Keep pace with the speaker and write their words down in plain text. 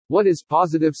What is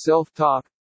positive self-talk?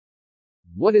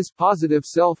 What is positive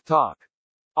self-talk?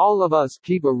 All of us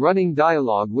keep a running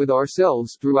dialogue with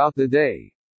ourselves throughout the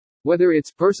day. Whether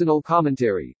it's personal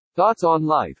commentary, thoughts on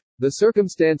life, the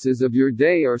circumstances of your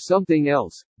day, or something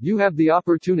else, you have the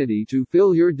opportunity to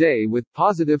fill your day with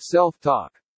positive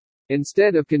self-talk.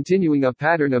 Instead of continuing a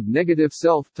pattern of negative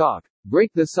self-talk, break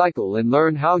the cycle and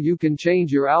learn how you can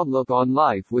change your outlook on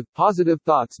life with positive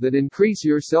thoughts that increase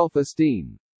your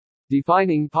self-esteem.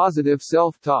 Defining positive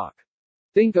self-talk.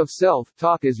 Think of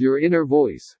self-talk as your inner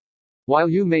voice. While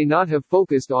you may not have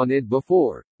focused on it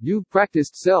before, you've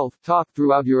practiced self-talk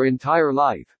throughout your entire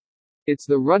life. It's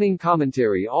the running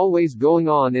commentary always going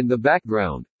on in the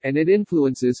background, and it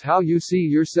influences how you see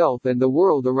yourself and the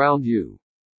world around you.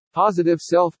 Positive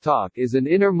self-talk is an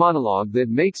inner monologue that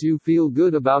makes you feel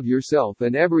good about yourself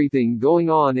and everything going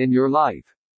on in your life.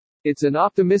 It's an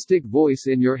optimistic voice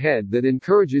in your head that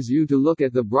encourages you to look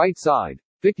at the bright side,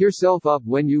 pick yourself up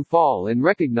when you fall, and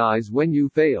recognize when you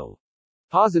fail.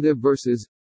 Positive versus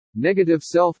negative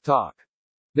self-talk.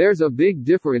 There's a big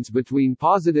difference between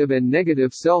positive and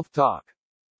negative self-talk.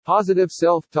 Positive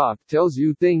self-talk tells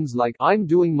you things like, "I'm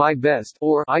doing my best,"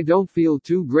 or "I don't feel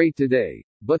too great today,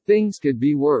 but things could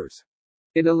be worse."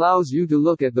 It allows you to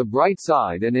look at the bright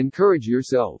side and encourage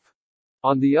yourself.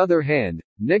 On the other hand,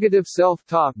 negative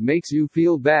self-talk makes you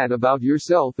feel bad about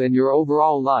yourself and your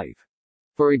overall life.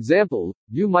 For example,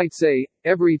 you might say,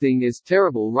 "Everything is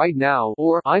terrible right now,"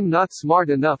 or "I'm not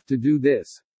smart enough to do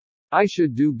this. I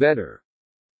should do better."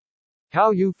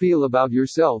 How you feel about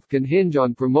yourself can hinge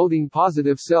on promoting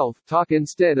positive self-talk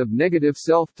instead of negative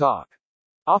self-talk.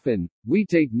 Often, we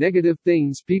take negative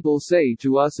things people say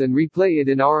to us and replay it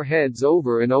in our heads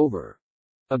over and over.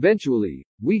 Eventually,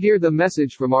 we hear the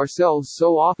message from ourselves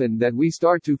so often that we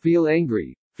start to feel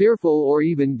angry, fearful, or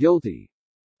even guilty.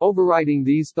 Overriding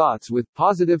these thoughts with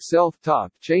positive self-talk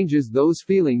changes those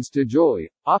feelings to joy,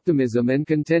 optimism, and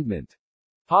contentment.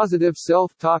 Positive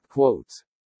self-talk quotes.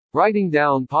 Writing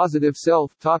down positive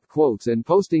self-talk quotes and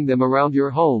posting them around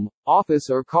your home, office,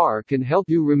 or car can help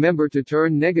you remember to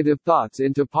turn negative thoughts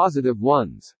into positive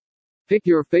ones. Pick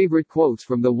your favorite quotes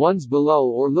from the ones below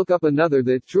or look up another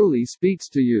that truly speaks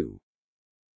to you.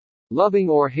 Loving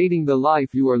or hating the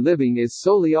life you are living is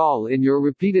solely all in your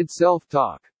repeated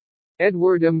self-talk.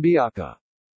 Edward Mbiaka.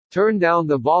 Turn down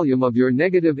the volume of your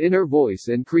negative inner voice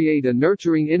and create a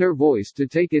nurturing inner voice to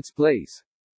take its place.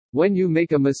 When you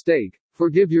make a mistake,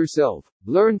 forgive yourself,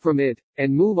 learn from it,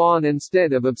 and move on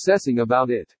instead of obsessing about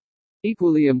it.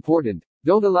 Equally important,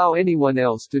 don't allow anyone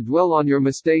else to dwell on your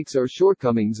mistakes or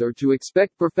shortcomings or to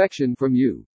expect perfection from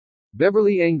you.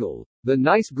 Beverly Engel, The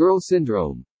Nice Girl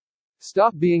Syndrome.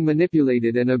 Stop being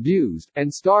manipulated and abused,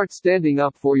 and start standing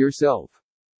up for yourself.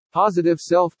 Positive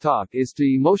self-talk is to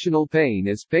emotional pain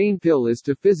as pain pill is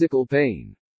to physical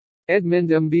pain.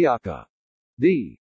 Edmund Mbiaka. The